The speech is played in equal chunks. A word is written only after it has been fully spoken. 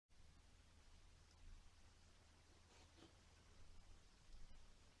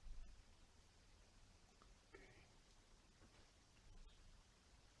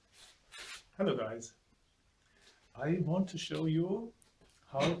Hello guys, I want to show you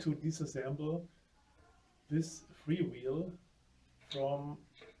how to disassemble this freewheel from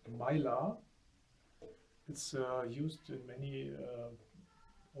Maillard. It's used in many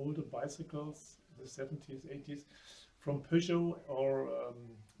older bicycles in the 70s, 80s from Peugeot or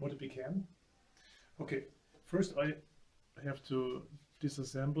what it became. Okay, first I have to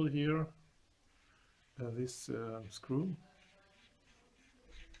disassemble here this screw.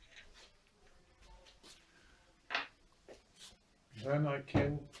 Then I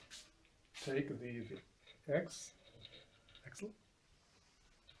can take the axle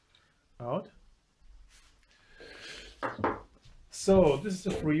out. So this is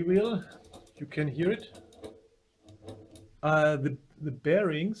a freewheel. You can hear it. The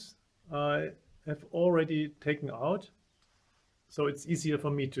bearings I have already taken out, so it's easier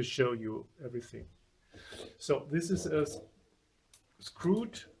for me to show you everything. So this is a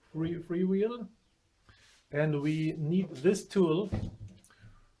screwed freewheel. And we need this tool.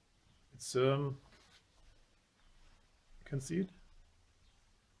 It's you can see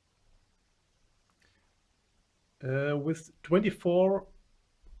it with 24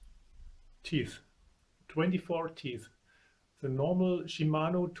 teeth. 24 teeth. The normal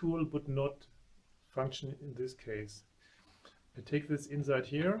Shimano tool would not function in this case. I take this inside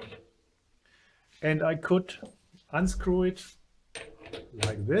here, and I could unscrew it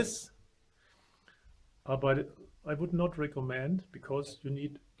like this. But I would not recommend, because you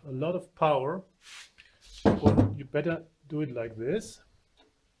need a lot of power. You better do it like this.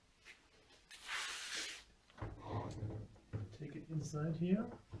 Take it inside here.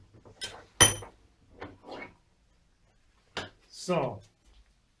 So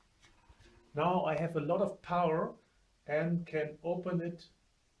now I have a lot of power and can open it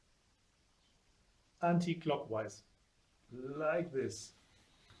anti-clockwise, like this.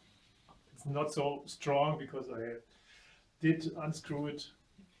 It's not so strong because I did unscrew it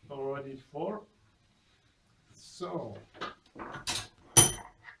already before. So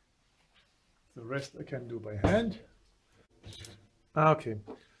the rest I can do by hand. Okay,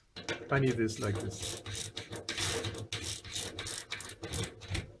 I need this like this.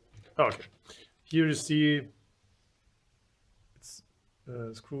 Okay, here you see it's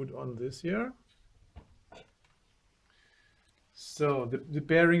screwed on this here. So the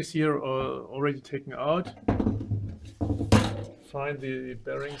bearings here are already taken out. Find the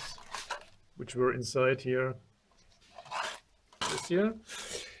bearings which were inside here. This here.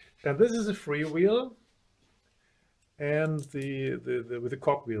 And this is a freewheel, and with the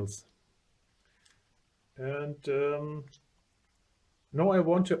cogwheels. And now I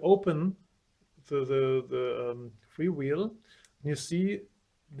want to open the freewheel. You see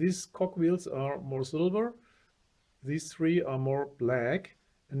these cogwheels are more silver. These three are more black,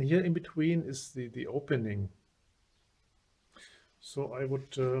 and here in between is the opening. So I would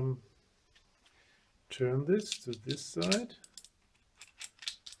turn this to this side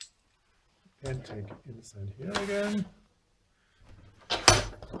and take it inside here again.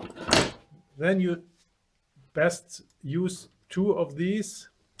 Then you best use two of these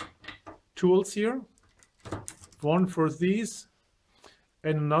tools here. One for these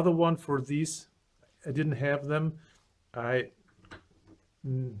and another one for these. I didn't have them. I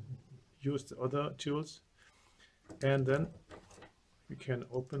used other tools, and then we can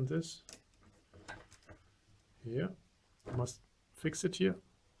open this here. Must fix it here.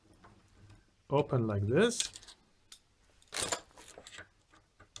 Open like this.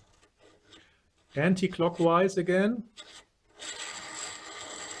 Anti-clockwise again.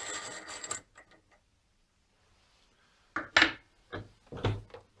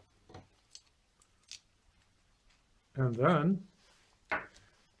 And then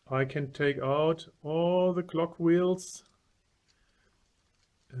I can take out all the clock wheels.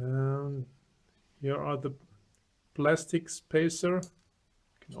 And here are the plastic spacer.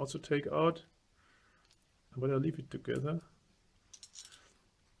 Can also take out, but I'll leave it together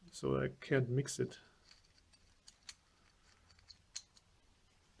so I can't mix it.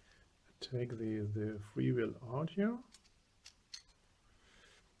 Take the freewheel out here.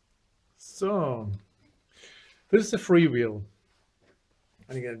 So this is the freewheel.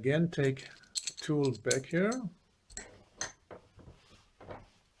 And again, take the tool back here.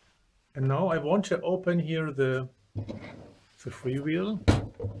 And now I want to open here the freewheel.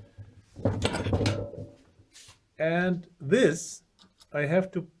 And this I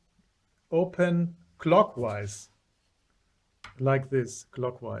have to open clockwise, like this,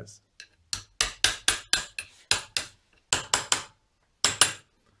 clockwise.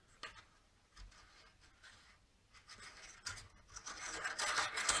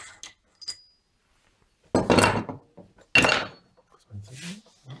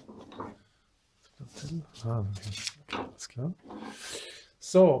 lösen. Okay, alles klar.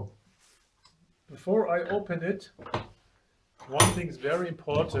 So, before I open it, one thing is very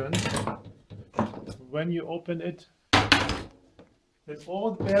important. When you open it, that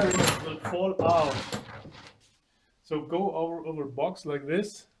all the bearings will fall out. So go over box like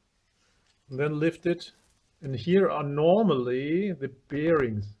this, and then lift it. And here are normally the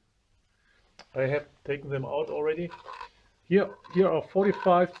bearings. I have taken them out already. Here are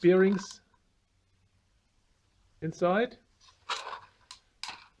 45 bearings inside,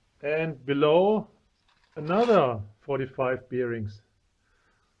 and below another 45 bearings.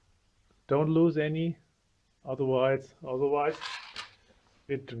 Don't lose any, otherwise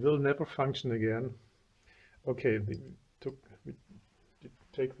it will never function again. Okay, we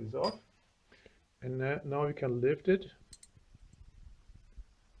take this off, and now we can lift it.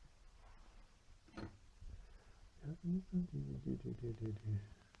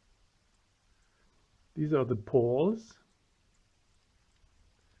 These are the poles.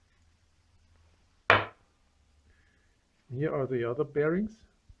 Here are the other bearings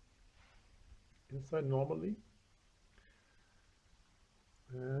inside normally.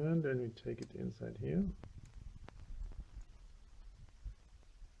 And then we take it inside here.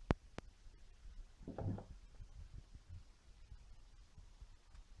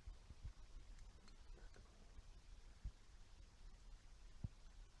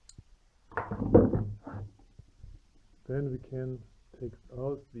 Then we can take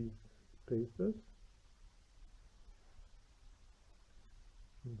out these spacers.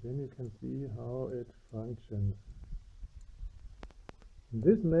 And then you can see how it functions. And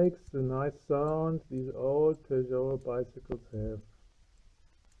this makes the nice sound these old Peugeot bicycles have.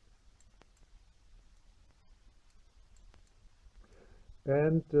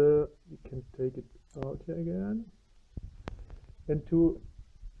 And we can take it out here again. And to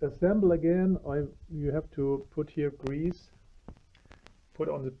assemble again, you have to put here grease, put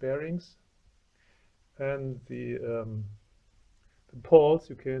on the bearings, and the poles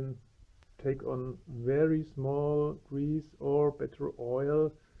you can take on very small grease or better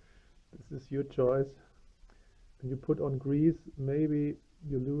oil. This is your choice. When you put on grease, maybe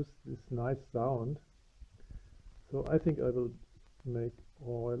you lose this nice sound. So I think I will make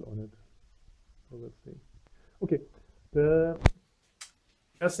oil on it. So let's see. Okay, the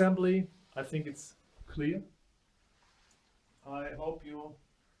assembly, I think it's clear. I hope you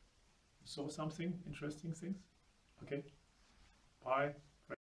saw something interesting things. Okay, bye.